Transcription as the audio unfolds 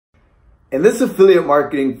In this affiliate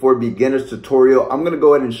marketing for beginners tutorial, I'm going to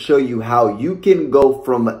go ahead and show you how you can go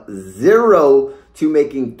from zero to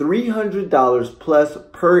making $300 plus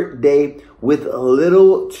per day with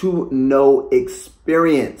little to no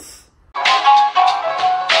experience.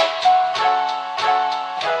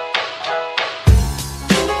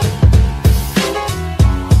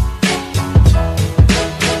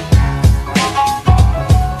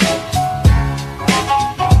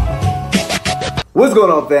 What's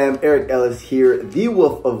going on, fam? Eric Ellis here, the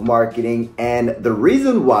Wolf of Marketing, and the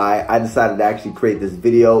reason why I decided to actually create this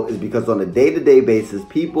video is because on a day-to-day basis,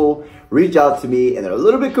 people reach out to me and they're a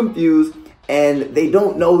little bit confused and they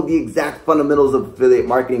don't know the exact fundamentals of affiliate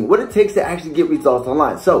marketing, what it takes to actually get results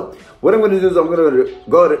online. So what I'm going to do is I'm going to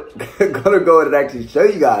go ahead and actually show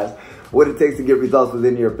you guys what it takes to get results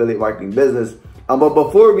within your affiliate marketing business. But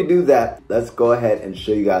before we do that, let's go ahead and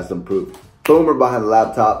show you guys some proof. Boom, we're behind the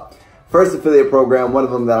laptop. First affiliate program, one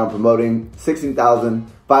of them that I'm promoting,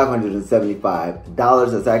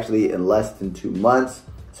 $16,575. That's actually in less than 2 months,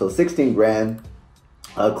 so 16 grand.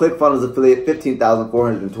 ClickFunnels affiliate,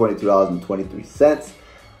 $15,422.23.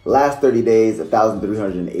 Last 30 days,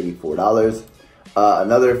 $1,384.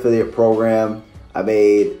 Another affiliate program, I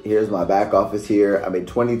made, here's my back office here, I made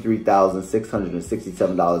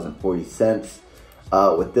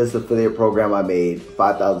 $23,667.40. With this affiliate program, I made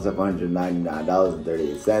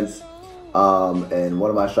 $5,799.38. And one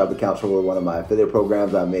of my Stripe accounts for one of my affiliate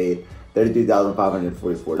programs, I made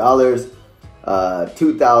 $32,544.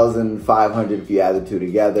 $2,500 if you add the two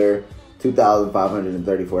together,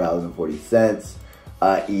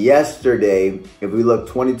 $2,534.40. Yesterday, if we look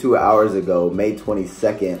 22 hours ago, May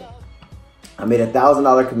 22nd, I made a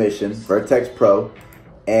 $1,000 commission, Vertex Pro,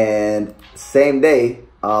 and same day,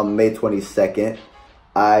 May 22nd,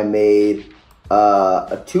 I made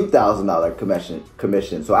a $2,000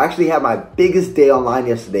 commission. So I actually had my biggest day online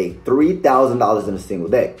yesterday, $3,000 in a single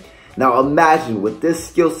day. Now imagine with this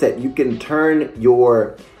skill set, you can turn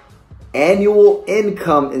your annual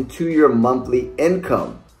income into your monthly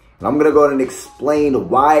income. And I'm gonna go ahead and explain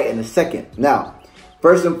why in a second. Now,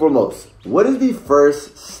 first and foremost, what is the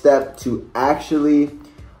first step to actually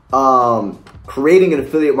creating an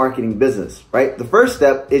affiliate marketing business, right? The first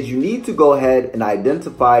step is you need to go ahead and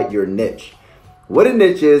identify your niche. What a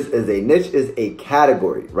niche is a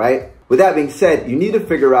category, right? With that being said, you need to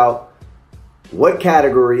figure out what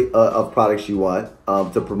category of products you want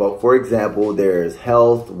to promote. For example, there's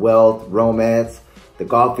health, wealth, romance, the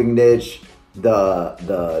golfing niche, the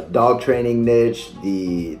dog training niche,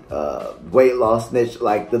 the weight loss niche,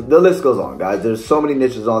 like the list goes on, guys. There's so many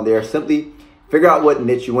niches on there. Simply figure out what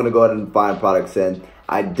niche you want to go ahead and find products in.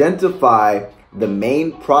 Identify the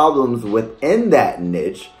main problems within that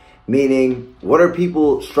niche. Meaning, what are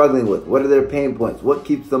people struggling with? What are their pain points? What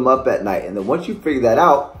keeps them up at night? And then once you figure that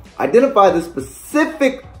out, identify the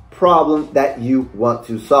specific problem that you want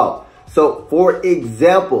to solve. So for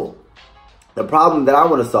example, the problem that I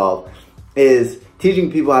want to solve is teaching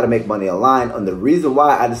people how to make money online. And the reason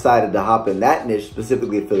why I decided to hop in that niche,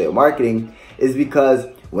 specifically affiliate marketing, is because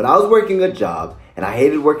when I was working a job, and I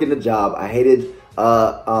hated working a job, I hated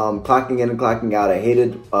clocking in and clocking out. I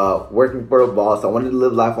hated working for a boss. I wanted to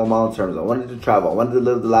live life on my own terms. I wanted to travel. I wanted to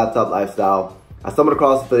live the laptop lifestyle. I stumbled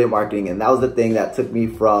across affiliate marketing, and that was the thing that took me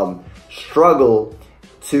from struggle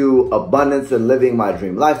to abundance and living my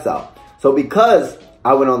dream lifestyle. So because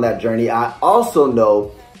I went on that journey, I also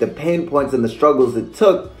know the pain points and the struggles it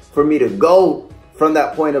took for me to go from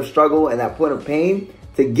that point of struggle and that point of pain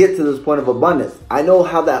to get to this point of abundance. I know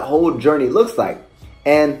how that whole journey looks like.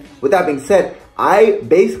 And with that being said, I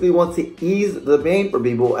basically want to ease the pain for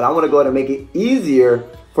people, and I want to go ahead and make it easier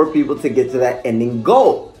for people to get to that ending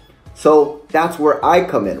goal. So that's where I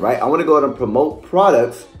come in, right? I want to go ahead and promote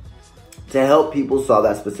products to help people solve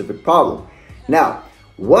that specific problem. Now,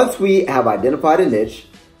 once we have identified a niche,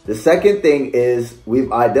 the second thing is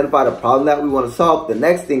we've identified a problem that we want to solve. The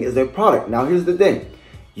next thing is a product. Now, here's the thing.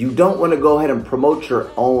 You don't want to go ahead and promote your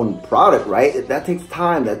own product, right? That takes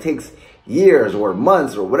time. That takes years or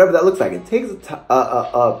months or whatever that looks like. It takes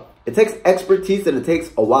expertise, and it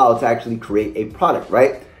takes a while to actually create a product,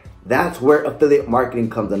 right? That's where affiliate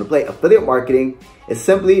marketing comes into play. Affiliate marketing is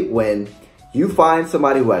simply when you find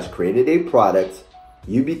somebody who has created a product,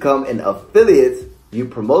 you become an affiliate, you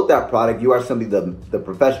promote that product, you are simply the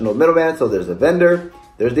professional middleman. So there's a vendor,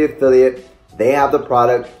 there's the affiliate, they have the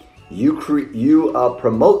product, you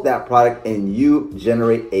promote that product, and you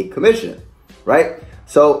generate a commission, right?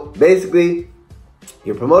 So basically,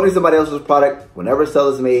 you're promoting somebody else's product. Whenever a sale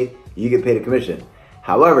is made, you get paid a commission.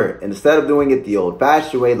 However, instead of doing it the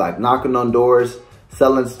old-fashioned way, like knocking on doors,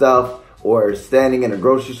 selling stuff, or standing in a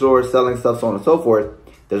grocery store, selling stuff, so on and so forth,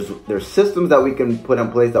 There's systems that we can put in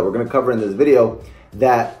place that we're going to cover in this video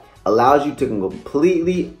that allows you to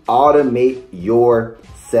completely automate your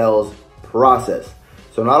sales process.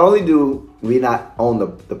 So not only do we not own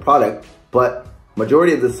the product, but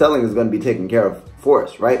majority of the selling is going to be taken care of for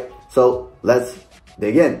us, right? So let's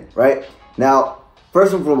dig in, right? Now,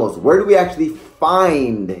 first and foremost, where do we actually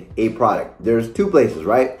find a product? There's two places,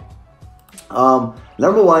 right?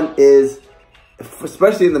 Number one is,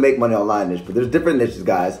 especially in the make money online niche, but there's different niches,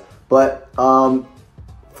 guys. But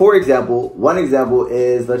for example, one example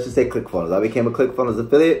is, let's just say ClickFunnels. I became a ClickFunnels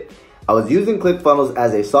affiliate. I was using ClickFunnels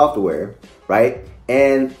as a software, right?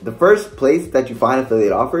 And the first place that you find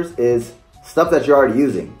affiliate offers is stuff that you're already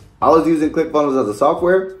using. I was using ClickFunnels as a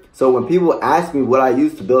software. So when people ask me what I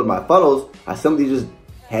use to build my funnels, I simply just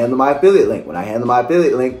hand them my affiliate link. When I hand them my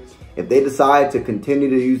affiliate link, if they decide to continue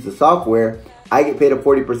to use the software, I get paid a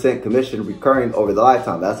 40% commission recurring over the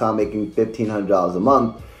lifetime. That's how I'm making $1,500 a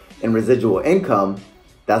month in residual income.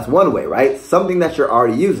 That's one way, right? Something that you're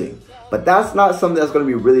already using. But that's not something that's going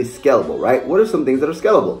to be really scalable, right? What are some things that are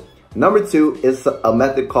scalable? Number two is a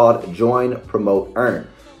method called Join, Promote, Earn.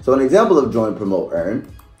 So an example of Join, Promote, Earn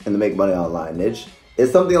in the Make Money Online niche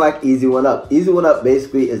is something like Easy One Up. Easy One Up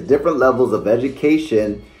basically is different levels of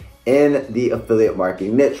education in the affiliate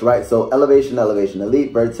marketing niche, right? So Elevation, Elevation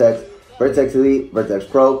Elite, Vertex, Vertex Elite, Vertex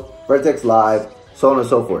Pro, Vertex Live, so on and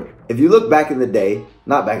so forth. If you look back in the day,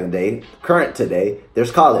 not back in the day, current today,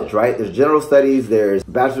 there's college, right? There's general studies, there's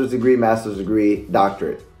bachelor's degree, master's degree,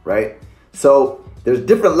 doctorate, right? So there's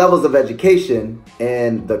different levels of education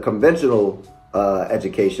in the conventional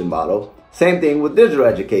education model. Same thing with digital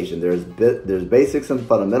education. There's basics and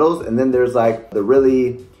fundamentals, and then there's like the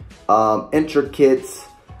really intricate,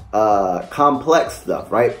 complex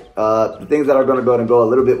stuff, right? The things that are going to go a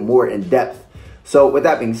little bit more in depth. So with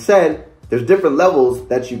that being said, there's different levels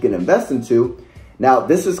that you can invest into. Now,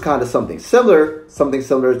 this is kind of something similar to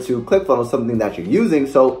ClickFunnels, something that you're using.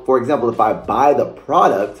 So for example, if I buy the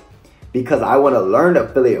product because I want to learn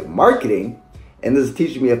affiliate marketing, and this is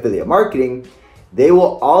teaching me affiliate marketing, they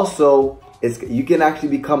will also, you can actually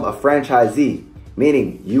become a franchisee,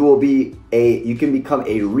 meaning you can become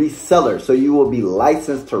a reseller. So you will be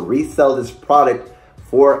licensed to resell this product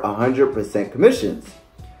for 100% commissions.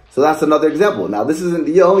 So that's another example. Now, this isn't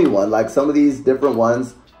the only one. Like some of these different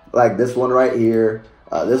ones, like this one right here,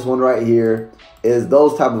 this one right here, is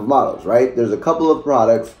those type of models, right? There's a couple of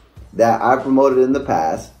products that I promoted in the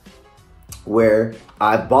past where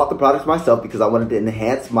I bought the products myself because I wanted to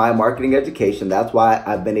enhance my marketing education. That's why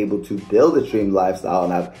I've been able to build a stream lifestyle,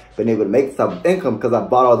 and I've been able to make this type of income because I've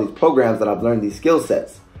bought all these programs and I've learned these skill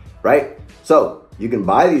sets, right? So you can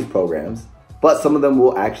buy these programs, but some of them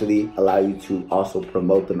will actually allow you to also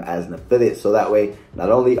promote them as an affiliate. So that way,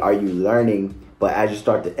 not only are you learning, but as you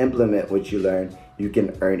start to implement what you learn, you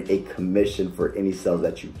can earn a commission for any sales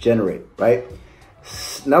that you generate, right?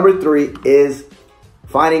 Number three is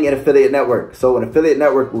finding an affiliate network. So an affiliate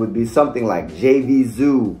network would be something like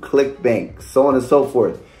jvzoo, clickbank, so on and so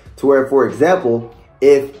forth. To where, for example,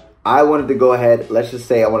 if I wanted to go ahead, let's just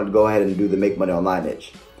say I wanted to go ahead and do the Make Money Online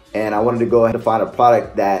niche, and I wanted to go ahead and find a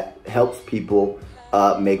product that helps people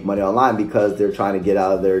make money online because they're trying to get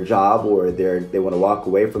out of their job, or they want to walk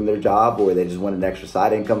away from their job, or they just want an extra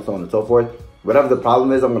side income, so on and so forth. Whatever the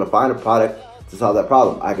problem is, I'm going to find a product to solve that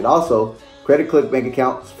problem. I could also create a ClickBank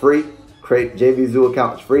account, it's free. Create jvzoo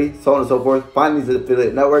account, it's free, so on and so forth. Find these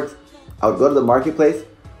affiliate networks. I would go to the marketplace.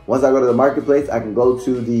 Once I go to the marketplace, I can go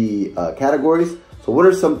to the categories. So what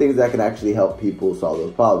are some things that can actually help people solve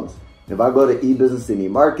those problems? If I go to e-business and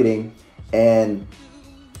e-marketing and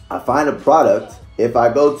I find a product, if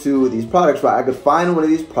I go to these products, right, I could find one of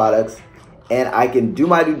these products and I can do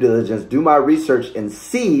my due diligence, do my research, and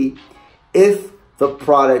see if the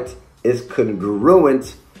product is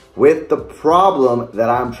congruent with the problem that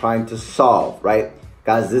I'm trying to solve, right?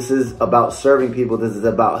 Guys, this is about serving people. This is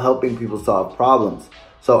about helping people solve problems.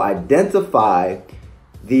 So identify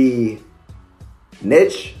the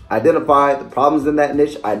niche, identify the problems in that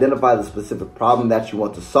niche, identify the specific problem that you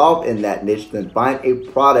want to solve in that niche, then find a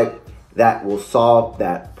product that will solve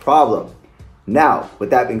that problem. Now, with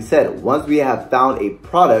that being said, once we have found a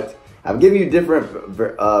product, I've given you different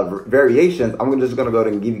variations. I'm just going to go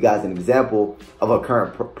ahead and give you guys an example of a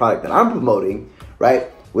current product that I'm promoting, right?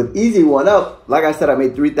 With Easy One Up, like I said, I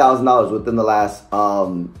made $3,000 within the last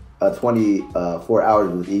 24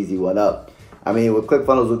 hours with Easy One Up. I mean, with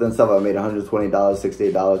ClickFunnels within stuff, I made $120,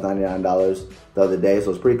 $68, $99 the other day. So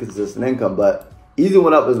it's pretty consistent income. But Easy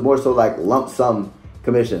One Up is more so like lump sum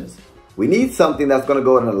commissions. We need something that's going to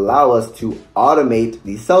go and allow us to automate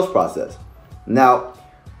the sales process. Now,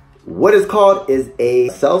 What it's called is a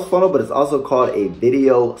sales funnel, but it's also called a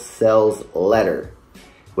video sales letter.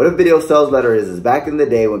 What a video sales letter is back in the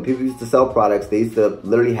day when people used to sell products, they used to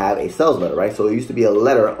literally have a sales letter, right? So it used to be a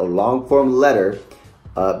letter, a long form letter.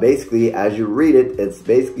 Basically, as you read it, it's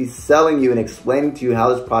basically selling you and explaining to you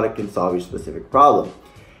how this product can solve your specific problem.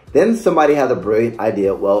 Then somebody had a brilliant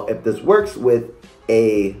idea. Well, if this works with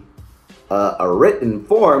a written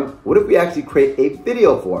form, what if we actually create a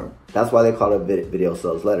video form? That's why they call it a video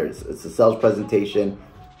sales letter. It's a sales presentation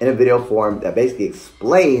in a video form that basically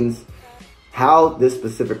explains how this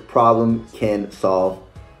specific problem can solve,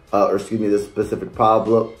 this specific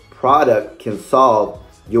product can solve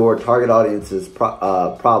your target audience's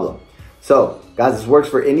problem. So, guys, this works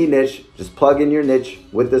for any niche. Just plug in your niche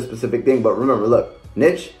with this specific thing. But remember, look,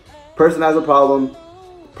 niche, person has a problem,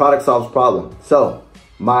 product solves problem. So,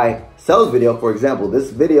 my sales video, for example, this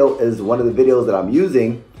video is one of the videos that I'm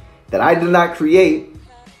using that I did not create.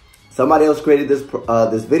 Somebody else created this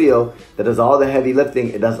this video that does all the heavy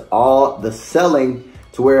lifting. It does all the selling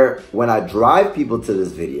to where when I drive people to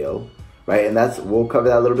this video, right? And we'll cover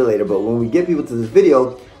that a little bit later. But when we get people to this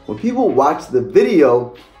video, when people watch the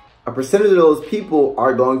video, a percentage of those people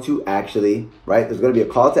are going to actually, right? There's going to be a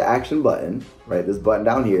call to action button, right? This button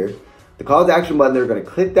down here. The call to action button, they're going to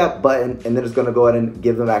click that button and then it's going to go ahead and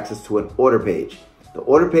give them access to an order page. The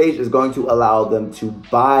order page is going to allow them to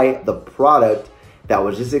buy the product that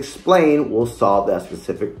was just explained will solve that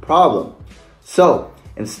specific problem. So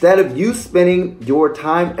instead of you spending your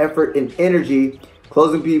time, effort, and energy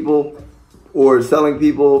closing people or selling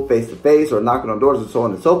people face to face or knocking on doors and so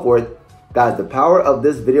on and so forth, guys, the power of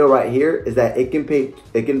this video right here is that it can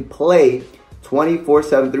play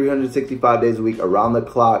 24/7, 365 days a week around the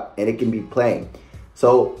clock, and it can be playing.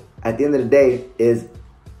 So at the end of the day is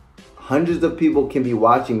hundreds of people can be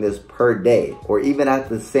watching this per day or even at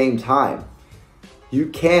the same time. You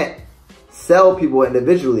can't sell people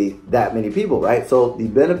individually that many people, right? So the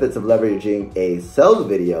benefits of leveraging a sales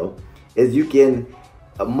video is you can,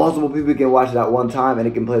 multiple people can watch it at one time and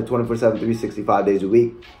it can play 24/7, 365 days a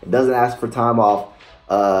week. It doesn't ask for time off.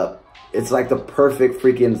 It's like the perfect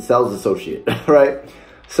freaking sales associate, right?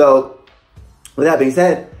 So with that being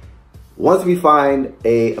said, once we find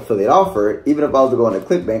a affiliate offer, even if I was to go into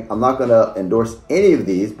ClickBank, I'm not gonna endorse any of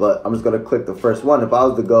these, but I'm just gonna click the first one. If I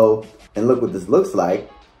was to go and look what this looks like,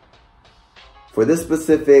 for this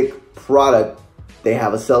specific product, they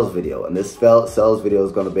have a sales video, and this sales video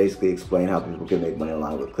is gonna basically explain how people can make money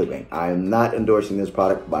online with ClickBank. I am not endorsing this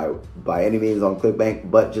product by any means on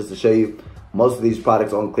ClickBank, but just to show you, most of these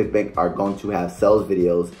products on ClickBank are going to have sales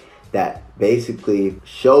videos that basically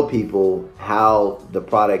show people how the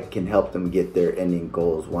product can help them get their ending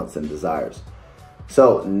goals, wants, and desires.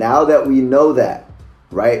 So now that we know that,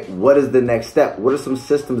 right, what is the next step? What are some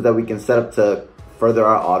systems that we can set up to further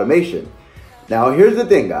our automation? Now, here's the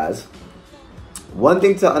thing, guys. One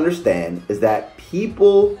thing to understand is that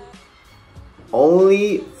people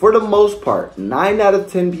only, for the most part, 9 out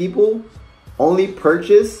of 10 people only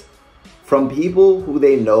purchase from people who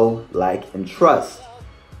they know, like, and trust.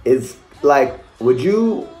 It's like, would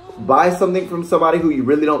you buy something from somebody who you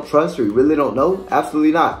really don't trust or you really don't know?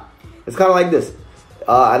 Absolutely not. It's kind of like this.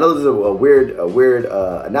 I know this is a weird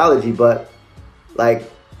analogy, but like,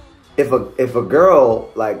 if a girl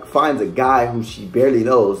like finds a guy who she barely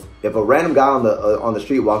knows, if a random guy on the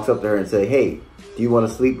street walks up to her and say, "Hey, do you want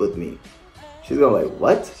to sleep with me?" She's gonna be like,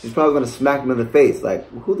 "What?" She's probably gonna smack him in the face, like,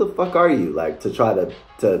 "Who the fuck are you?" Like, to try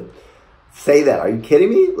to say that. Are you kidding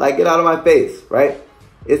me? Like, get out of my face, right?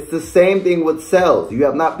 It's the same thing with sales. You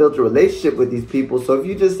have not built a relationship with these people. So if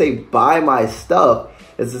you just say, "Buy my stuff,"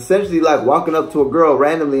 it's essentially like walking up to a girl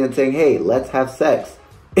randomly and saying, "Hey, let's have sex."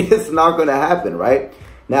 It's not going to happen, right?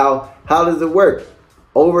 Now, how does it work?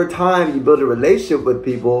 Over time, you build a relationship with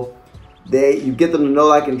people. You get them to know,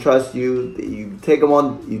 like, and trust you. You take them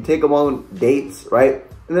on dates, right?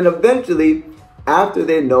 And then eventually, after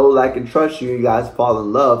they know, like, and trust you, you guys fall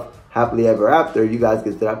in love happily ever after. You guys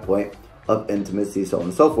get to that point of intimacy, so on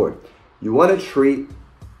and so forth. You want to treat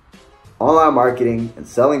online marketing and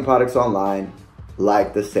selling products online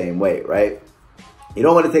like the same way, right? You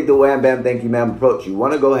don't want to take the wham bam thank you ma'am approach. You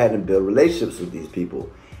want to go ahead and build relationships with these people.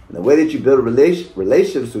 And the way that you build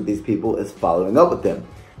relationships with these people is following up with them.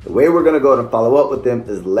 The way we're going to go and follow up with them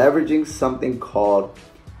is leveraging something called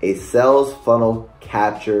a sales funnel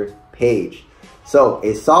capture page. So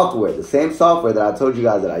a software, the same software that I told you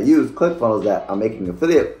guys that I use, ClickFunnels, that I'm making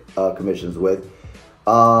affiliate commissions with,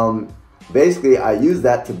 basically I use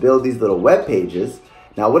that to build these little web pages.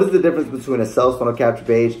 Now, what is the difference between a sales funnel capture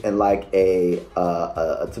page and like a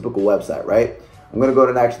typical website, right? I'm going to go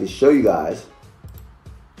ahead and actually show you guys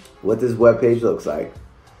what this web page looks like.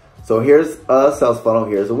 So here's a sales funnel,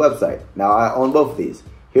 here's a website. Now I own both of these.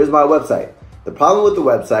 Here's my website. The problem with the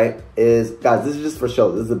website is, guys, this is just for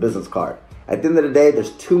show. This is a business card. At the end of the day,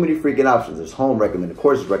 there's too many freaking options. There's home, recommended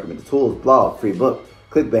courses, recommended tools, blog, free book,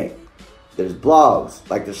 clickbank. There's blogs.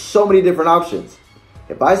 Like, there's so many different options.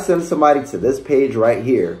 If I send somebody to this page right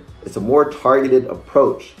here, it's a more targeted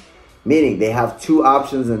approach, meaning they have two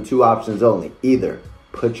options and two options only. Either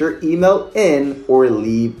put your email in or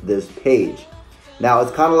leave this page. Now,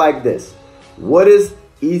 it's kind of like this. What is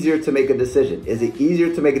easier to make a decision? Is it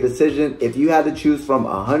easier to make a decision if you had to choose from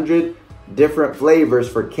 100 different flavors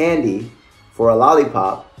for candy for a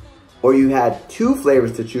lollipop, or you had 2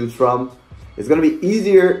 flavors to choose from? It's going to be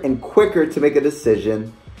easier and quicker to make a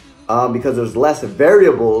decision because there's less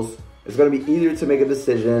variables. It's going to be easier to make a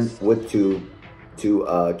decision with two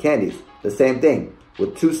candies. The same thing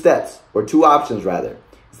with 2 steps, or 2 options rather.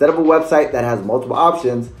 Instead of a website that has multiple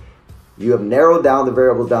options, you have narrowed down the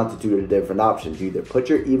variables down to 2 different options. You either put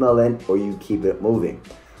your email in or you keep it moving.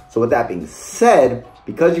 So with that being said,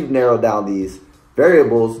 because you've narrowed down these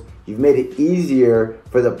variables, you've made it easier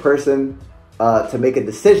for the person to make a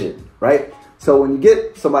decision, right? So when you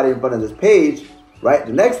get somebody in front of this page, right,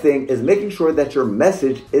 the next thing is making sure that your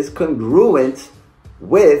message is congruent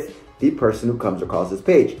with the person who comes across this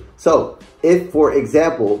page. So if, for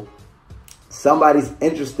example, somebody's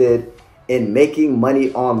interested in making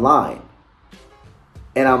money online,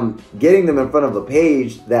 and I'm getting them in front of a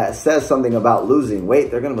page that says something about losing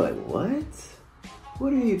weight, they're gonna be like, what?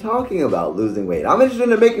 What are you talking about, losing weight? I'm interested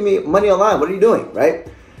in making money online. What are you doing, right?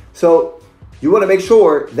 So you wanna make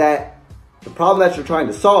sure that the problem that you're trying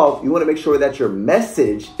to solve, you wanna make sure that your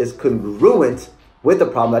message is congruent with the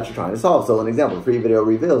problem that you're trying to solve. So an example, free video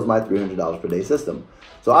reveals my $300 per day system.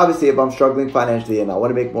 So obviously if I'm struggling financially and I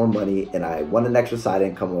wanna make more money and I want an extra side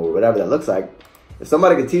income or whatever that looks like, if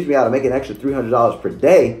somebody can teach me how to make an extra $300 per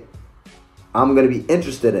day, I'm gonna be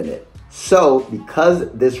interested in it. So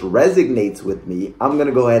because this resonates with me, I'm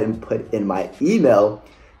gonna go ahead and put in my email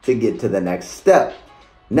to get to the next step.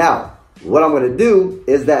 Now, what I'm gonna do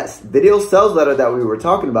is that video sales letter that we were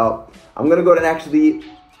talking about, I'm gonna go ahead and actually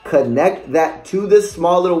connect that to this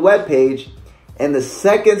small little web page. And the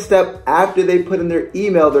second step after they put in their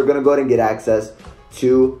email, they're gonna go ahead and get access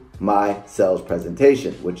to my sales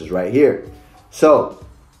presentation, which is right here. So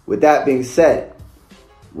with that being said,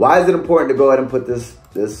 why is it important to go ahead and put this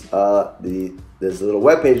little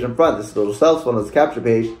web page in front, this little sales funnel, this capture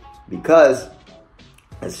page? Because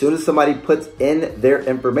as soon as somebody puts in their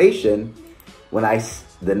information,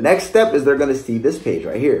 the next step is they're gonna see this page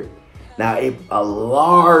right here. Now, a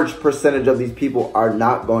large percentage of these people are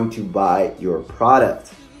not going to buy your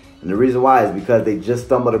product. And the reason why is because they just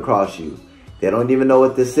stumbled across you. They don't even know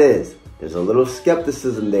what this is. There's a little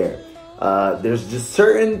skepticism there. There's just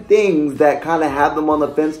certain things that kind of have them on the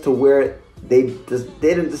fence to where they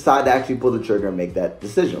didn't decide to actually pull the trigger and make that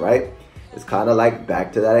decision, right? It's kind of like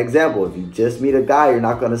back to that example. If you just meet a guy, you're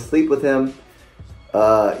not going to sleep with him.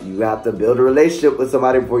 You have to build a relationship with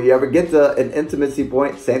somebody before you ever get to an intimacy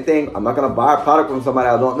point. Same thing. I'm not going to buy a product from somebody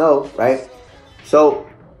I don't know, right? So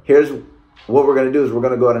here's what we're going to do is we're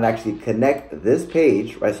going to go ahead and actually connect this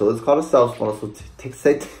page, right? So let's call it a sales funnel. So take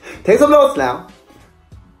some notes now.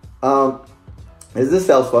 This is a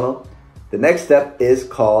sales funnel. The next step is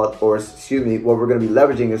called, or excuse me, what we're going to be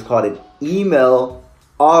leveraging is called an email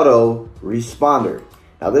autoresponder.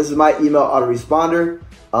 Now this is my email autoresponder.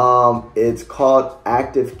 It's called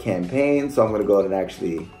Active Campaign. So I'm going to go ahead and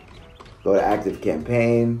actually go to Active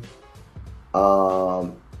Campaign.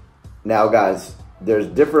 Now guys, there's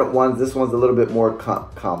different ones. This one's a little bit more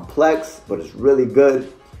complex, but it's really good.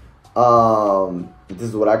 This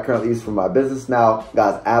is what I currently use for my business now.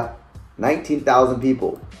 Guys, app 19,000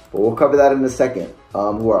 people, but we'll cover that in a second,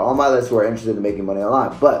 who are on my list who are interested in making money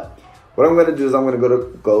online. But what I'm going to do is I'm going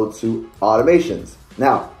to go to automations.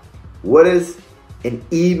 Now, what is an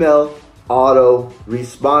email auto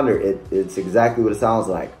responder? It's exactly what it sounds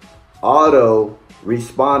like. Auto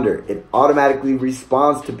responder. It automatically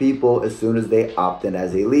responds to people as soon as they opt in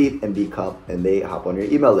as a lead and they hop on your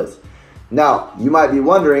email list. Now, you might be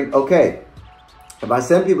wondering, okay, if I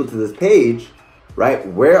send people to this page, right,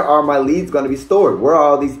 where are my leads going to be stored? Where are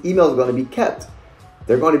all these emails going to be kept?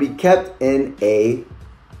 They're going to be kept in a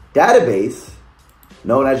database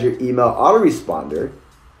known as your email autoresponder.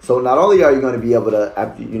 So not only are you going to be able to,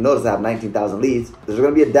 after you notice I have 19,000 leads, there's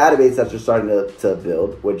going to be a database that you're starting to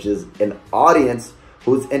build, which is an audience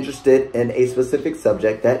who's interested in a specific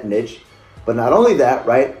subject, that niche. But not only that,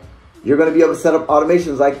 right, you're going to be able to set up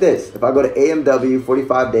automations like this. If I go to AMW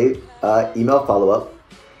 45-day email follow-up,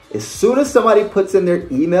 as soon as somebody puts in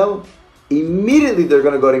their email, immediately they're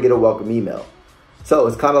going to go ahead and get a welcome email. So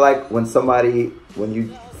it's kind of like when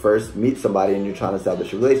you first meet somebody and you're trying to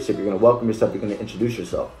establish a relationship, you're going to welcome yourself, you're going to introduce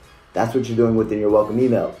yourself. That's what you're doing within your welcome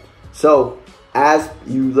email. So as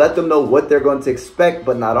you let them know what they're going to expect,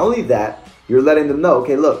 but not only that, you're letting them know,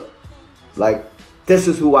 okay, look, like, this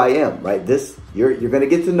is who I am, right? You're going to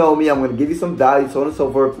get to know me. I'm going to give you some value, so on and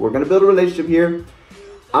so forth. We're going to build a relationship here,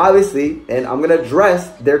 obviously, and I'm going to address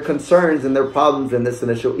their concerns and their problems in this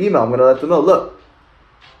initial email. I'm going to let them know, look,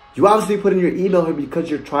 you obviously put in your email here because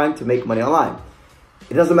you're trying to make money online.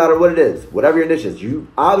 It doesn't matter what it is, whatever your niche is. You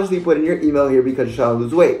obviously put in your email here because you're trying to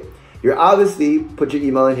lose weight. You're obviously put your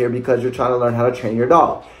email in here because you're trying to learn how to train your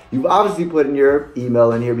dog. You've obviously put in your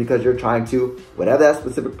email in here because you're trying to, whatever that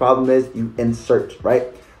specific problem is, you insert, right?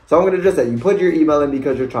 So I'm going to address that. You put your email in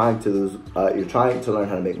because you're trying to learn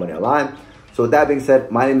how to make money online. So with that being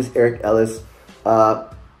said, my name is Eric Ellis.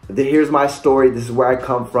 Here's my story. This is where I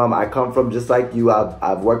come from. I come from just like you.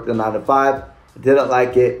 I've worked a 9 to 5, didn't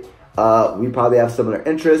like it. We probably have similar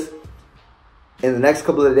interests. In the next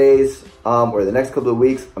couple of days or the next couple of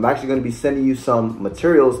weeks, I'm actually going to be sending you some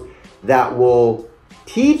materials that will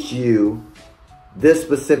teach you this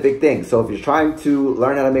specific thing. So if you're trying to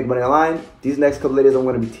learn how to make money online, these next couple of days, I'm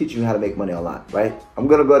going to be teaching you how to make money online, right? I'm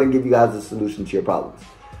going to go ahead and give you guys a solution to your problems.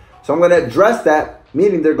 So I'm going to address that,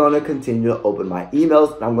 meaning they're going to continue to open my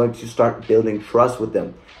emails, and I'm going to start building trust with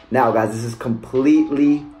them. Now, guys, this is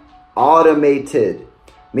completely automated,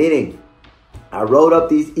 meaning I wrote up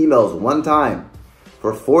these emails one time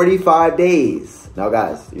for 45 days. Now,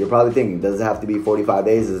 guys, you're probably thinking, does it have to be 45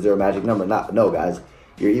 days? Is there a magic number? No, guys.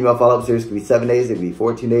 Your email follow-up series could be 7 days, it could be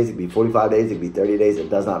 14 days, it could be 45 days, it could be 30 days.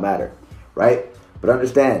 It does not matter, right? But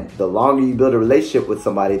understand, the longer you build a relationship with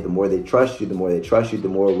somebody, the more they trust you, the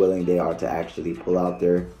more willing they are to actually pull out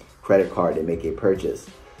their credit card and make a purchase.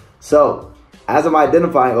 So as I'm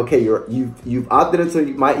identifying, okay, you've opted into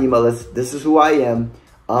my email list. This is who I am.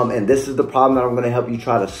 And this is the problem that I'm going to help you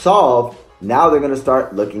try to solve. Now they're going to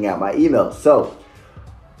start looking at my email. So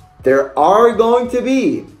there are going to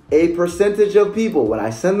be a percentage of people when I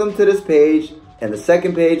send them to this page, and the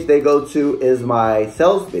second page they go to is my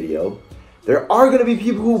sales video. There are going to be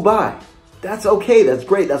people who buy. That's okay. That's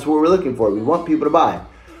great. That's what we're looking for. We want people to buy.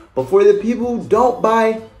 But for the people who don't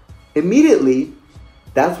buy immediately,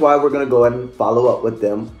 that's why we're going to go ahead and follow up with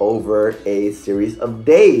them over a series of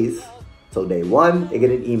days. So day 1, they get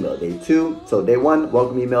an email. Day 2, so day 1,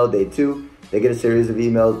 welcome email. Day 2, they get a series of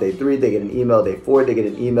emails. Day 3, they get an email. Day 4, they get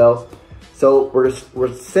an email. So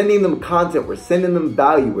we're sending them content. We're sending them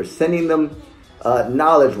value. We're sending them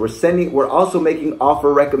knowledge. We're also making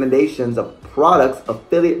offer recommendations of products,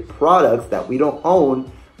 affiliate products that we don't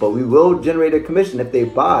own, but we will generate a commission if they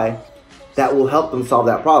buy that will help them solve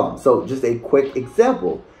that problem. So just a quick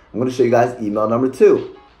example. I'm going to show you guys email number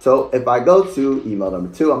 2. So if I go to email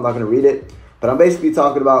number 2, I'm not going to read it, but I'm basically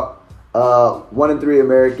talking about 1 in 3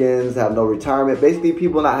 Americans have no retirement. Basically,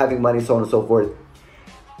 people not having money, so on and so forth.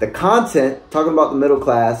 The content, talking about the middle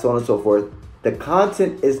class, so on and so forth, the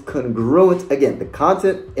content is congruent. Again, the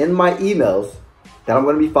content in my emails that I'm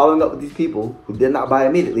going to be following up with these people who did not buy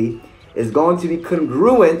immediately is going to be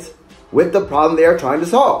congruent with the problem they are trying to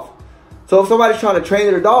solve. So if somebody's trying to train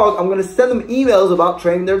their dog, I'm going to send them emails about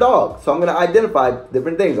training their dog. So I'm going to identify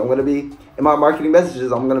different things. I'm going to be, in my marketing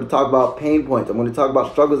messages, I'm going to talk about pain points. I'm going to talk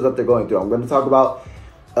about struggles that they're going through. I'm going to talk about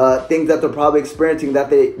things that they're probably experiencing that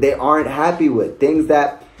they aren't happy with. Things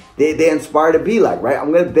that they inspire to be like, right?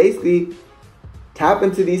 I'm going to basically tap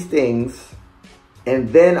into these things, and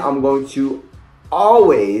then I'm going to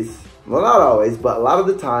always, well, not always, but a lot of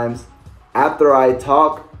the times after I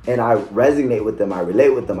talk and I resonate with them, I relate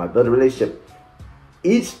with them, I build a relationship,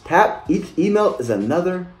 each email is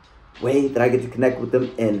another way that I get to connect with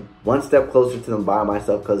them and one step closer to them by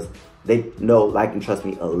myself, because they know, like, and trust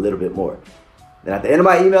me a little bit more. Then at the end of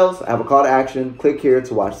my emails, I have a call to action. Click here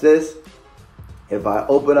to watch this. If I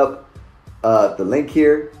open up the link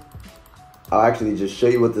here, I'll actually just show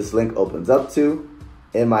you what this link opens up to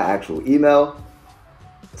in my actual email.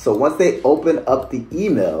 So once they open up the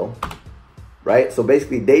email, right? So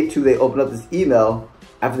basically day 2, they open up this email.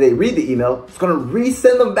 After they read the email, it's going to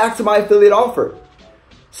resend them back to my affiliate offer.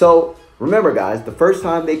 So remember, guys, the first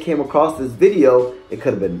time they came across this video, it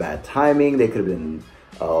could have been bad timing. They could have been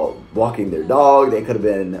walking their dog. They could have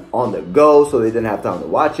been on the go, so they didn't have time to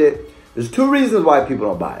watch it. There's 2 reasons why people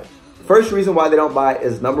don't buy it. The first reason why they don't buy it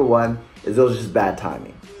is, number 1, is it was just bad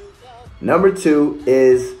timing. Number 2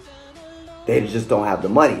 is they just don't have the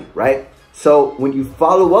money, right? So when you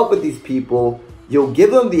follow up with these people, you'll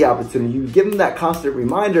give them the opportunity, you give them that constant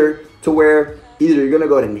reminder to where either you're going to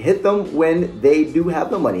go ahead and hit them when they do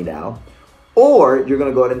have the money now, or you're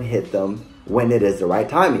going to go ahead and hit them when it is the right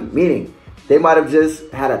timing. Meaning, They might have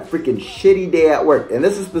just had a freaking shitty day at work. And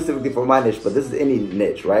this is specifically for my niche, but this is any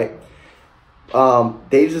niche, right?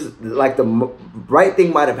 They just, like, the right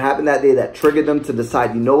thing might have happened that day that triggered them to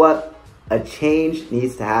decide, you know what? A change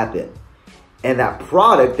needs to happen. And that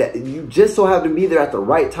product that you just so happen to be there at the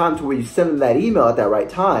right time to where you send them that email at that right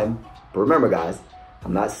time. But remember, guys,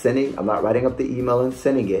 I'm not writing up the email and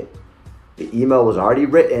sending it. The email was already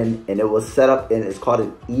written and it was set up, and it's called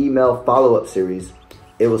an email follow-up series.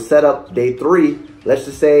 It was set up day 3. Let's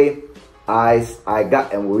just say I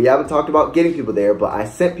got, and we haven't talked about getting people there, but I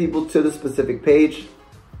sent people to the specific page.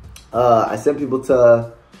 I sent people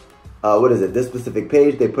to, this specific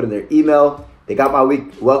page. They put in their email. They got my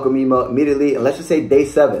week welcome email immediately. And let's just say day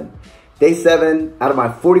 7. Day 7, out of my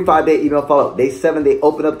 45-day email follow-up, day 7, they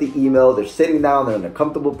open up the email. They're sitting down. They're in a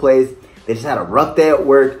comfortable place. They just had a rough day at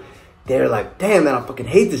work. They're like, damn, man, I fucking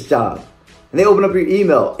hate this job. And they open up your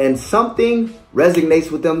email and something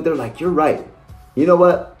resonates with them. They're like, you're right. You know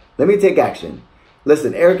what? Let me take action.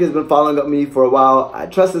 Listen, Eric has been following up me for a while. I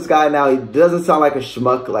trust this guy now. He doesn't sound like a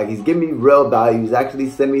schmuck. Like, he's giving me real value. He's actually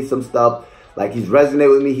sending me some stuff. Like, he's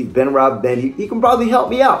resonated with me. He's been where I've been. He can probably help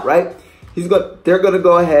me out, right? They're going to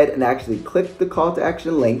go ahead and actually click the call to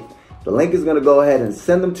action link. The link is going to go ahead and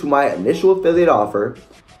send them to my initial affiliate offer.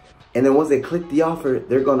 And then once they click the offer,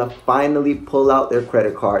 they're going to finally pull out their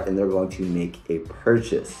credit card and they're going to make a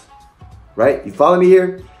purchase, right? You follow me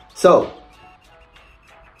here? So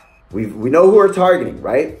we know who we're targeting,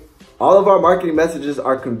 right? All of our marketing messages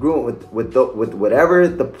are congruent with whatever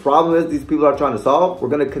the problem is these people are trying to solve. We're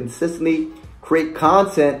going to consistently create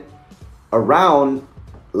content around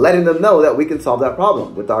letting them know that we can solve that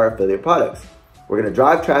problem with our affiliate products. We're going to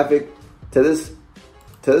drive traffic to this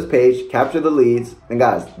page, capture the leads. And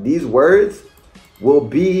guys, these words will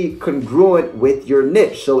be congruent with your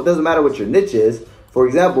niche. So it doesn't matter what your niche is. For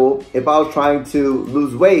example, if I was trying to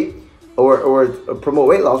lose weight or promote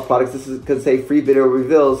weight loss products, this could say free video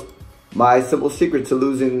reveals my simple secret to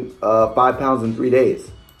losing 5 pounds in 3 days,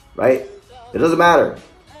 right? It doesn't matter.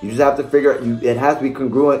 You just have to figure it has to be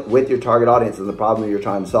congruent with your target audience and the problem you're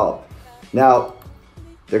trying to solve. Now,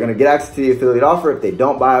 they're going to get access to the affiliate offer. If they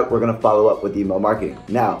don't buy it, we're going to follow up with email marketing.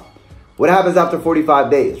 Now, what happens after 45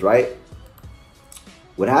 days, right?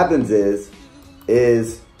 What happens is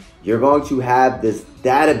you're going to have this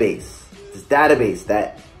database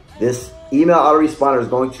that this email autoresponder is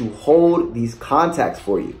going to hold these contacts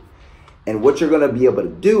for you. And what you're going to be able to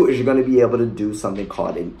do is you're going to be able to do something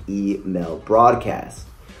called an email broadcast.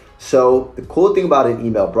 So the cool thing about an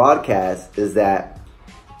email broadcast is that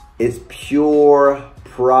it's pure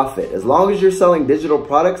profit. As long as you're selling digital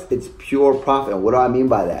products, it's pure profit. And what do I mean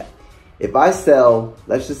by that? If I sell,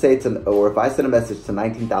 let's just say, if I send a message to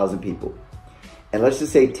 19,000 people, and let's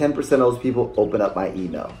just say 10% of those people open up my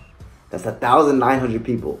email, that's 1,900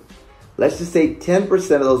 people. Let's just say 10%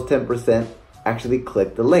 of those 10% actually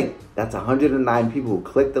click the link. That's 109 people who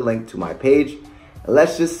click the link to my page. And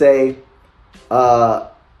let's just say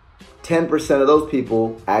 10% of those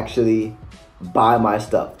people actually buy my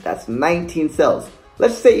stuff. That's 19 sales.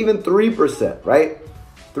 Let's say even 3%, right?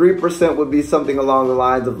 3% would be something along the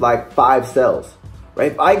lines of like 5 sales,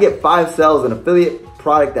 right? If I get 5 sales, an affiliate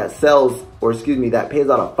product that sells, that pays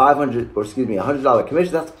out a $100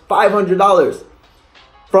 commission, that's $500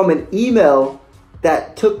 from an email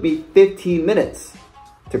that took me 15 minutes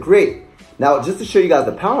to create. Now, just to show you guys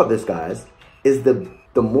the power of this, guys, is the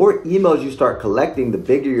more emails you start collecting, the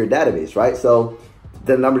bigger your database, right? So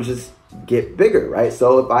the numbers just get bigger, right?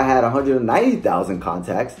 So if I had 190,000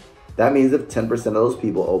 contacts, that means if 10% of those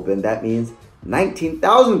people open, that means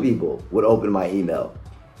 19,000 people would open my email.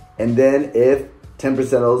 And then if 10% of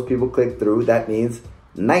those people click through, that means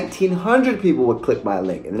 1,900 people would click my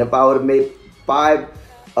link. And then if I would have made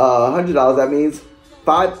 $500, that means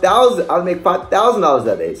 5,000. I would make $5,000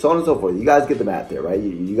 that day, so on and so forth. You guys get the math there, right?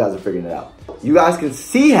 You guys are figuring it out. You guys can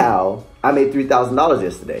see how I made $3,000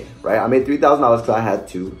 yesterday, right? I made $3,000 because I had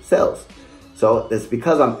 2 sales. So it's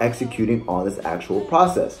because I'm executing on this actual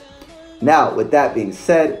process. Now, with that being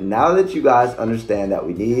said, now that you guys understand that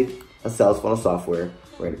we need a sales funnel software,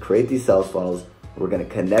 we're going to create these sales funnels. We're going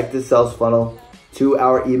to connect the sales funnel to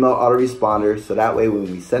our email autoresponder. So that way,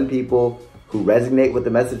 when we send people who resonate with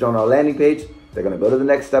the message on our landing page, they're going to go to the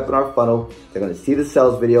next step in our funnel. They're going to see the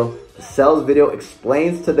sales video. The sales video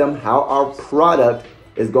explains to them how our product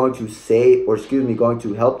is going to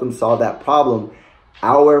help them solve that problem.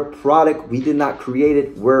 Our product, we did not create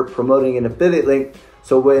it. We're promoting an affiliate link.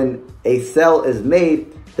 So when a sale is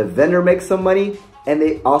made, the vendor makes some money and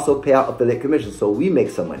they also pay out affiliate commission. So we make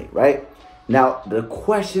some money, right? Now, the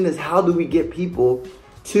question is, how do we get people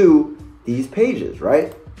to these pages,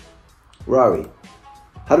 right? Where are we?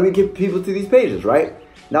 How do we get people to these pages, right?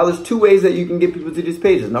 Now there's two ways that you can get people to these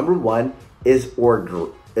pages. Number one is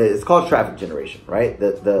it's called traffic generation, right?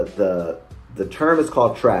 The term is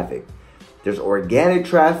called traffic. There's organic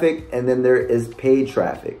traffic and then there is paid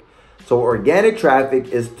traffic. So organic traffic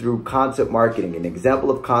is through content marketing. An example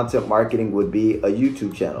of content marketing would be a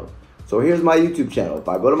YouTube channel. So here's my YouTube channel. If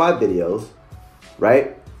I go to my videos,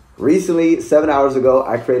 right? Recently, 7 hours ago,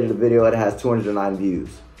 I created a video. It has 209 views.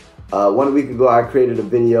 1 week ago, I created a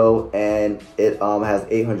video and it has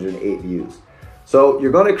 808 views. So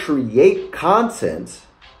you're going to create content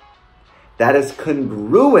that is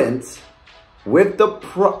congruent with the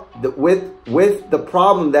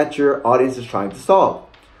problem that your audience is trying to solve.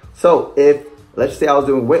 So if, let's say I was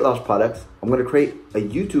doing weight loss products, I'm going to create a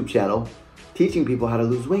YouTube channel teaching people how to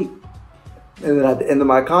lose weight. And then at the end of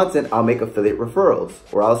my content, I'll make affiliate referrals,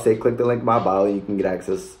 or I'll say, click the link in my bio and you can get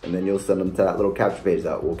access, and then you'll send them to that little capture page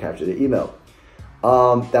that will capture their email.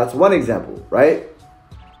 That's one example, right?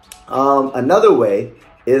 Another way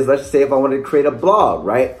is, let's say if I wanted to create a blog,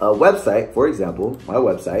 right? A website, for example, my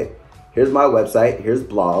website. Here's my website, here's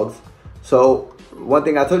blogs. So one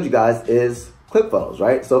thing I told you guys is ClickFunnels,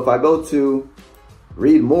 right? So if I go to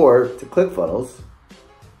read more to ClickFunnels,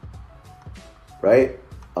 right?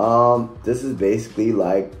 This is basically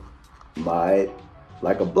like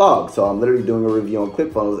a blog. So I'm literally doing a review on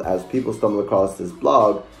ClickFunnels. As people stumble across this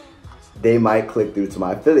blog, they might click through to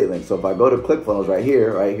my affiliate link. So if I go to ClickFunnels right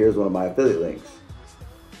here, here's one of my affiliate links.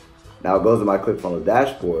 Now it goes to my ClickFunnels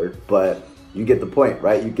dashboard, but you get the point,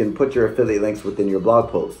 right? You can put your affiliate links within your blog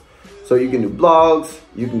posts. So you can do blogs,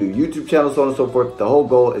 you can do YouTube channels, so on and so forth. The whole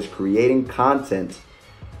goal is creating content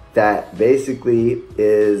that basically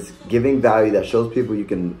is giving value, that shows people you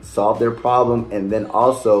can solve their problem, and then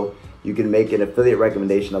also you can make an affiliate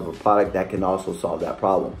recommendation of a product that can also solve that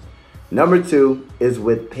problem. Number two is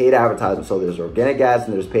with paid advertising. So there's organic ads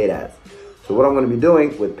and there's paid ads. So what I'm going to be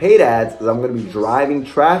doing with paid ads is I'm going to be driving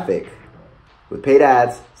traffic with paid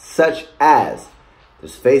ads, such as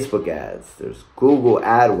there's Facebook ads, there's Google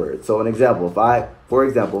AdWords. So an example, for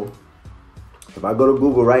example, if I go to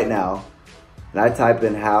Google right now and I type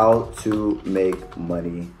in how to make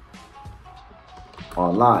money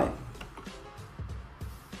online,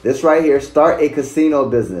 this right here, start a casino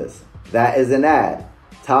business, that is an ad.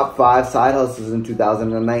 Top 5 side hustles in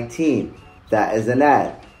 2019, that is an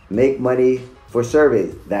ad. Make money for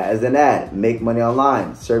surveys, that is an ad. Make money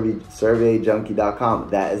online, surveyjunkie.com,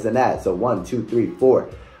 that is an ad. So 1, 2, 3,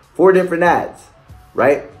 4 different ads,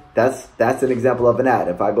 right? That's an example of an ad.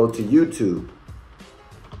 If I go to YouTube,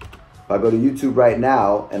 right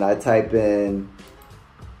now and I type in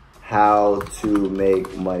how to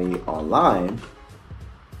make money online,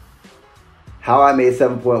 how I made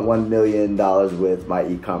 $7.1 million with my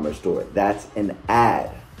e-commerce store, that's an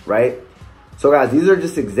ad, right? So guys, these are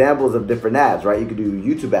just examples of different ads, right? You could do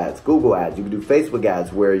YouTube ads, Google ads, you could do Facebook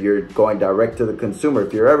ads where you're going direct to the consumer.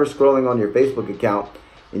 If you're ever scrolling on your Facebook account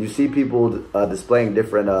and you see people displaying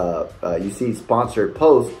different, you see sponsored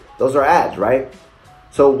posts, those are ads, right?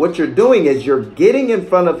 So what you're doing is you're getting in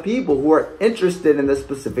front of people who are interested in this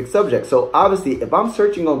specific subject. So obviously, if I'm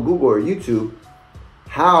searching on Google or YouTube,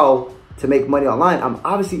 how to make money online, I'm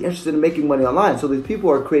obviously interested in making money online. So these people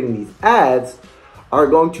who are creating these ads are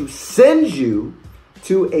going to send you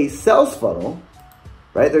to a sales funnel,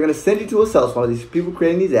 right? They're going to send you to a sales funnel. These people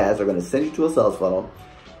creating these ads are going to send you to a sales funnel.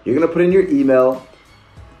 You're going to put in your email.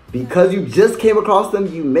 Because you just came across them,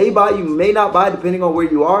 you may buy, you may not buy, depending on where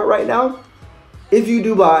you are right now. If you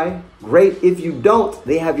do buy, great. If you don't,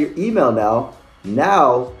 they have your email now.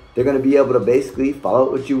 Now they're going to be able to basically follow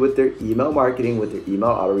up with you with their email marketing, with their email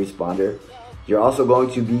autoresponder. You're also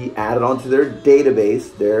going to be added onto their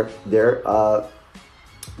database, their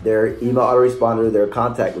email autoresponder, their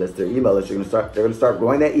contact list, their email list. They're going to start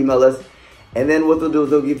growing that email list. And then what they'll do is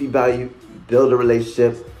they'll give you value, build a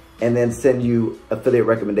relationship, and then send you affiliate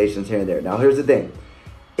recommendations here and there. Now, here's the thing.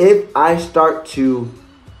 If I start to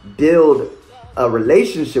build a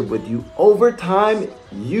relationship with you over time,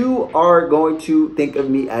 you are going to think of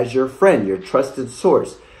me as your friend, your trusted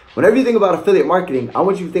source. Whenever you think about affiliate marketing, I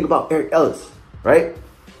want you to think about Eric Ellis, right?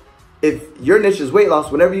 If your niche is weight loss,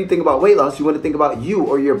 whenever you think about weight loss, you want to think about you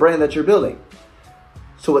or your brand that you're building.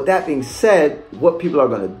 So with that being said, what people are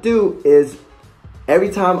going to do is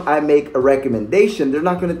every time I make a recommendation, they're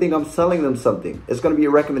not going to think I'm selling them something. It's going to be a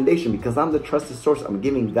recommendation because I'm the trusted source. I'm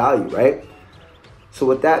giving value, right? So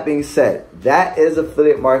with that being said, that is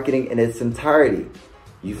affiliate marketing in its entirety.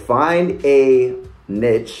 You find a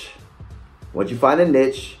niche. Once you find a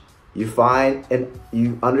niche, you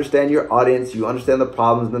understand your audience, you understand the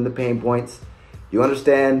problems and the pain points, you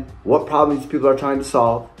understand what problems people are trying to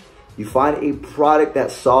solve, You find a product that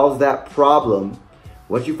solves that problem.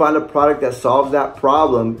 Once you find a product that solves that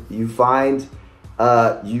problem, you find,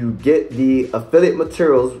 you get the affiliate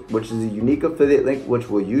materials, which is a unique affiliate link, which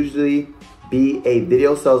will usually be a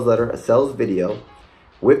video sales letter, a sales video.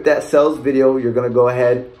 With that sales video, you're gonna go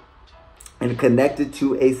ahead and connect it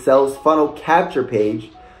to a sales funnel capture page.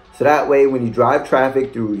 So that way, when you drive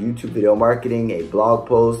traffic through YouTube video marketing, a blog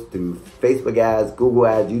post, through Facebook ads, Google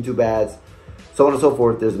ads, YouTube ads, so on and so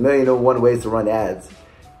forth, there's a million and one ways to run ads.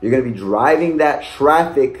 You're gonna be driving that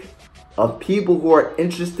traffic of people who are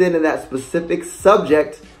interested in that specific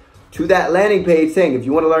subject to that landing page saying, if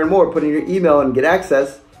you wanna learn more, put in your email and get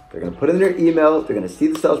access. They're gonna put in their email, they're gonna see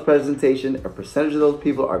the sales presentation, a percentage of those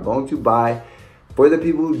people are going to buy. For the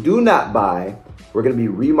people who do not buy, we're gonna be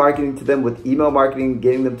remarketing to them with email marketing,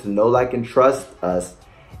 getting them to know, like, and trust us,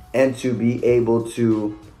 and to be able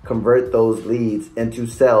to convert those leads into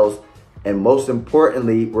sales. And most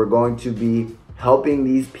importantly, we're going to be helping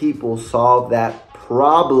these people solve that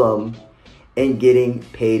problem and getting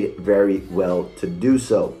paid very well to do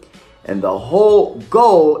so. And the whole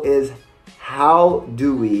goal is, how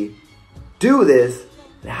do we do this?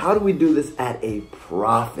 And how do we do this at a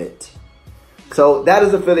profit? So that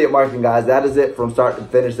is affiliate marketing, guys. That is it from start to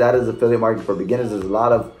finish. That is affiliate marketing for beginners. There's a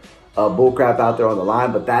lot of bullcrap out there on the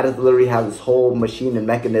line, but that is literally how this whole machine and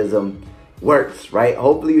mechanism works, right?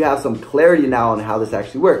 Hopefully you have some clarity now on how this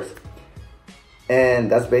actually works. And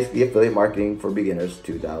that's basically affiliate marketing for beginners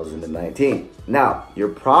 2019. Now, you're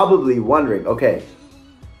probably wondering, okay,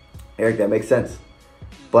 Eric, that makes sense,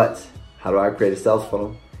 but how do I create a sales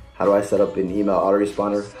funnel? How do I set up an email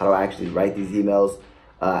autoresponder? How do I actually write these emails?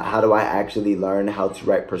 How do I actually learn how to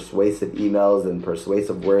write persuasive emails and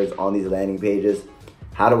persuasive words on these landing pages?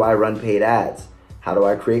 How do I run paid ads? How do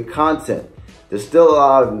I create content? There's still a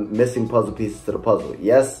lot of missing puzzle pieces to the puzzle.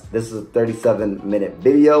 Yes, this is a 37-minute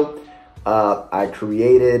video. I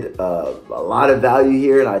created a lot of value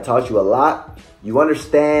here and I taught you a lot. You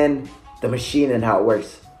understand the machine and how it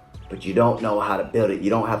works, but you don't know how to build it.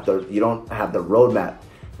 You don't have the roadmap.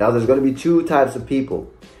 Now there's going to be two types of people.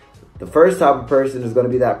 The first type of person is going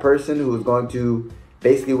to be that person who is going to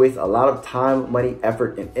basically waste a lot of time, money,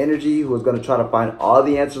 effort, and energy, who is going to try to find all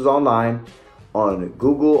the answers online, on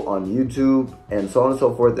Google, on YouTube, and so on and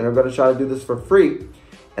so forth. And they're going to try to do this for free.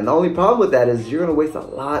 And the only problem with that is you're going to waste a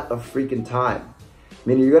lot of freaking time.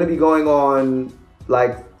 Meaning you're going to be going on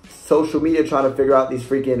like social media trying to figure out these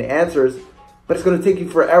freaking answers, but it's going to take you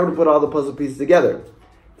forever to put all the puzzle pieces together.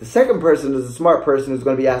 The second person is a smart person who's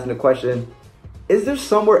going to be asking the question, is there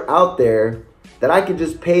somewhere out there that I could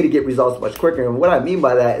just pay to get results much quicker? And what I mean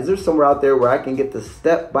by that is, there's somewhere out there where I can get the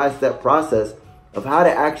step-by-step process of how to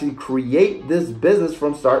actually create this business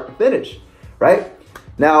from start to finish, right?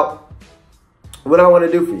 Now, what I want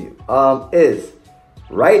to do for you is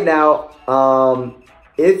right now,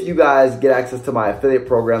 if you guys get access to my affiliate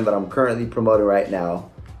program that I'm currently promoting right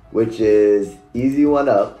now, which is Easy One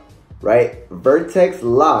Up, right? Vertex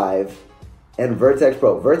Live and Vertex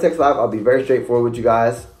Pro. Vertex Live, I'll be very straightforward with you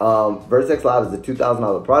guys. Vertex Live is a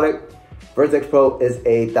 $2,000 product. Vertex Pro is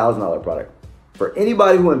a $1,000 product. For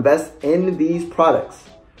anybody who invests in these products,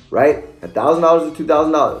 right? $1,000 to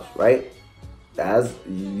 $2,000, right? As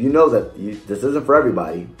you know that this isn't for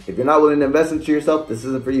everybody. If you're not willing to invest into yourself, this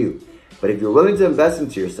isn't for you. But if you're willing to invest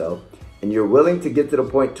into yourself and you're willing to get to the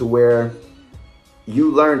point to where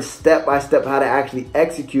you learn step by step how to actually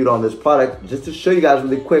execute on this product, just to show you guys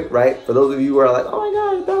really quick, right? For those of you who are like, oh my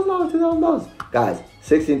God, $1,000, $2,000. Guys,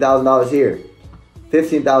 $16,000 here,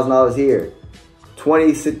 $15,000 here,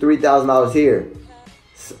 $23,000 here,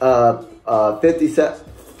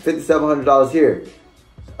 $5,700 here.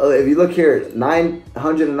 If you look here,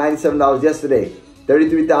 $997 yesterday,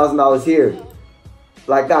 $33,000 here.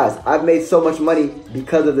 Like, guys, I've made so much money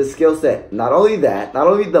because of this skill set. Not only that, not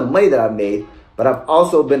only the money that I've made, but I've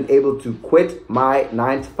also been able to quit my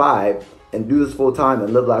 9-to-5 and do this full time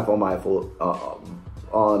and live life on my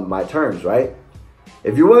on my terms, right?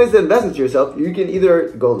 If you're willing to invest into yourself, you can either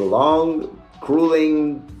go the long,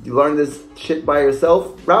 grueling, you learn this shit by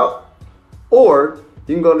yourself route, or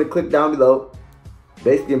you can go to click down below,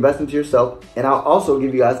 basically invest into yourself, and I'll also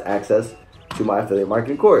give you guys access to my affiliate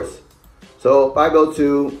marketing course. So if I go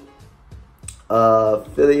to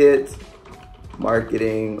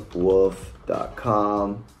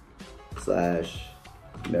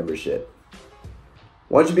affiliatemarketingwolf.com/membership.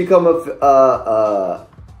 Once you become a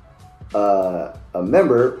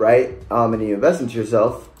member, right, and you invest into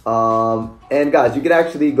yourself, and guys, you can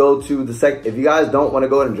actually go to the if you guys don't want to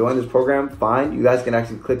go ahead and join this program, fine. You guys can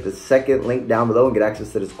actually click the second link down below and get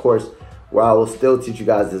access to this course where I will still teach you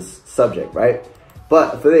guys this subject, right?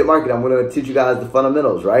 But affiliate marketing, I'm going to teach you guys the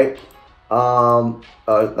fundamentals, right?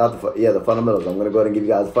 The fundamentals. I'm gonna go ahead and give you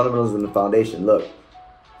guys the fundamentals and the foundation. Look,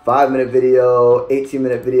 5-minute video,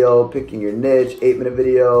 18-minute video, picking your niche, 8-minute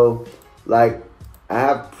video. Like, I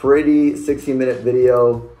have pretty 16-minute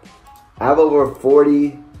video. I have over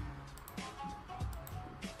 40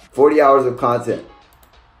 hours of content,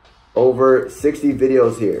 over 60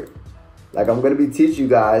 videos here. Like, I'm going to be teaching you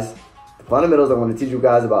guys the fundamentals. I'm going to teach you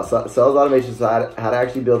guys about sales automation, so how to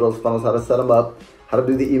actually build those funnels, how to set them up, how to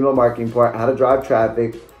do the email marketing part, how to drive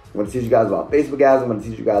traffic. I'm going to teach you guys about Facebook ads. I'm going to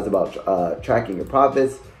teach you guys about tracking your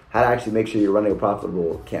profits, how to actually make sure you're running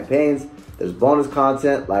profitable campaigns. There's bonus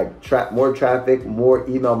content like more traffic, more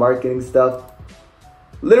email marketing stuff.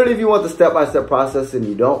 Literally, if you want the step-by-step process and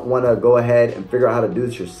you don't want to go ahead and figure out how to do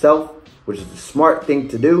this yourself, which is the smart thing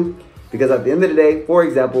to do, because at the end of the day, for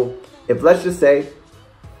example, if let's just say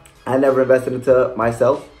I never invested into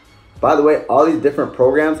myself. By the way, all these different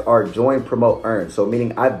programs are join, promote, earn. So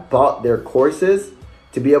meaning I bought their courses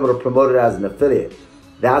to be able to promote it as an affiliate.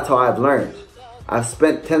 That's how I've learned. I've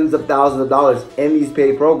spent tens of thousands of dollars in these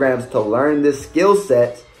paid programs to learn this skill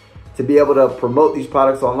set, to be able to promote these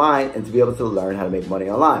products online and to be able to learn how to make money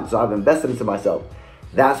online. So I've invested into myself.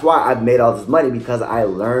 That's why I've made all this money, because I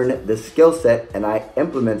learned the skill set and I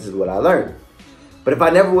implemented what I learned. But if I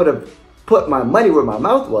never would have put my money where my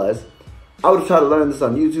mouth was, I would have tried to learn this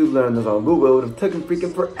on YouTube, learn this on Google. It would have taken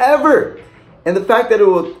freaking forever. And the fact that it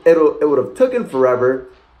would have taken forever,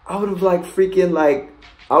 I would have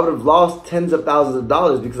I would have lost tens of thousands of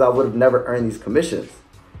dollars because I would have never earned these commissions.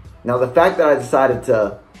 Now, the fact that I decided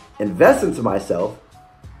to invest into myself,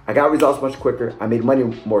 I got results much quicker. I made money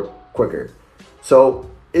more quicker. So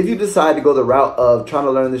if you decide to go the route of trying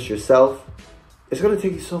to learn this yourself, it's going to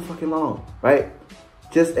take you so fucking long, right?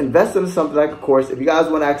 Just invest into something like a course. If you guys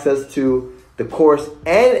want access to the course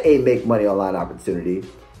and a make money online opportunity,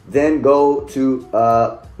 then go to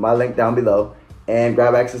my link down below and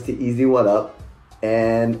grab access to Easy One Up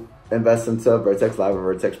and invest into Vertex Live or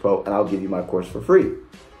Vertex Pro, and I'll give you my course for free.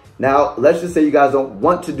 Now, let's just say you guys don't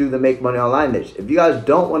want to do the make money online niche. If you guys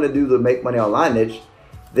don't want to do the make money online niche,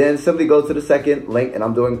 then simply go to the second link, and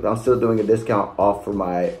I'm still doing a discount off for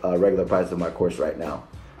my regular price of my course right now.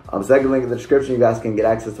 Second link in the description, you guys can get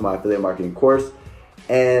access to my affiliate marketing course,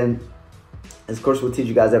 and this course will teach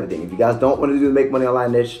you guys everything. If you guys don't want to do the make money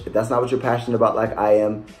online niche, if that's not what you're passionate about like I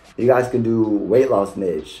am, you guys can do weight loss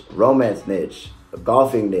niche, romance niche,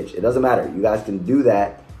 golfing niche. It doesn't matter. You guys can do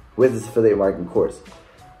that with this affiliate marketing course.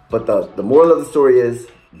 But the moral of the story is,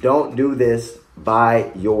 don't do this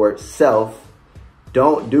by yourself.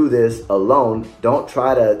 Don't do this alone. Don't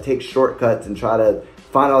try to take shortcuts and try to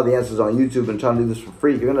find all the answers on YouTube and try to do this for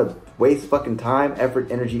free. You're going to waste fucking time,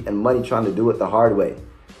 effort, energy, and money trying to do it the hard way.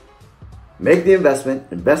 Make the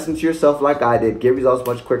investment, invest into yourself like I did, get results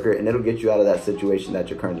much quicker, and it'll get you out of that situation that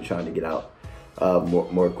you're currently trying to get out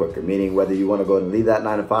more quicker. Meaning, whether you want to go ahead and leave that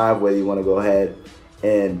 9 to 5, whether you want to go ahead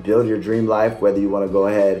and build your dream life, whether you want to go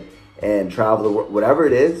ahead and travel the world, whatever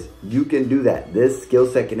it is, you can do that. This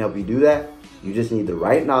skill set can help you do that. You just need the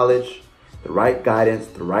right knowledge, the right guidance,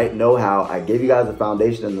 the right know-how. I gave you guys the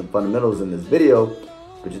foundation and the fundamentals in this video,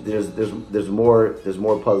 but there's more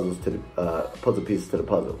puzzles to puzzle pieces to the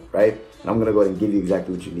puzzle, right? And I'm gonna go ahead and give you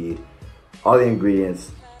exactly what you need, all the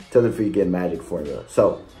ingredients to the freaking magic formula.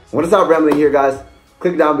 So I'm gonna stop rambling here, guys.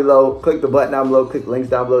 Click down below, click the button down below, click the links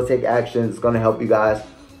down below, take action. It's gonna help you guys.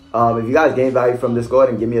 If you guys gain value from this, go ahead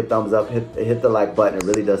and give me a thumbs up, hit the like button. It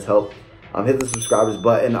really does help. Hit the subscribers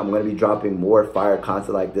button. I'm going to be dropping more fire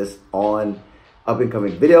content like this on up and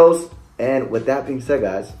coming videos. And with that being said,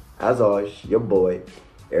 guys, as always, your boy,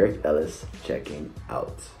 Eric Ellis, checking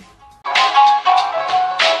out.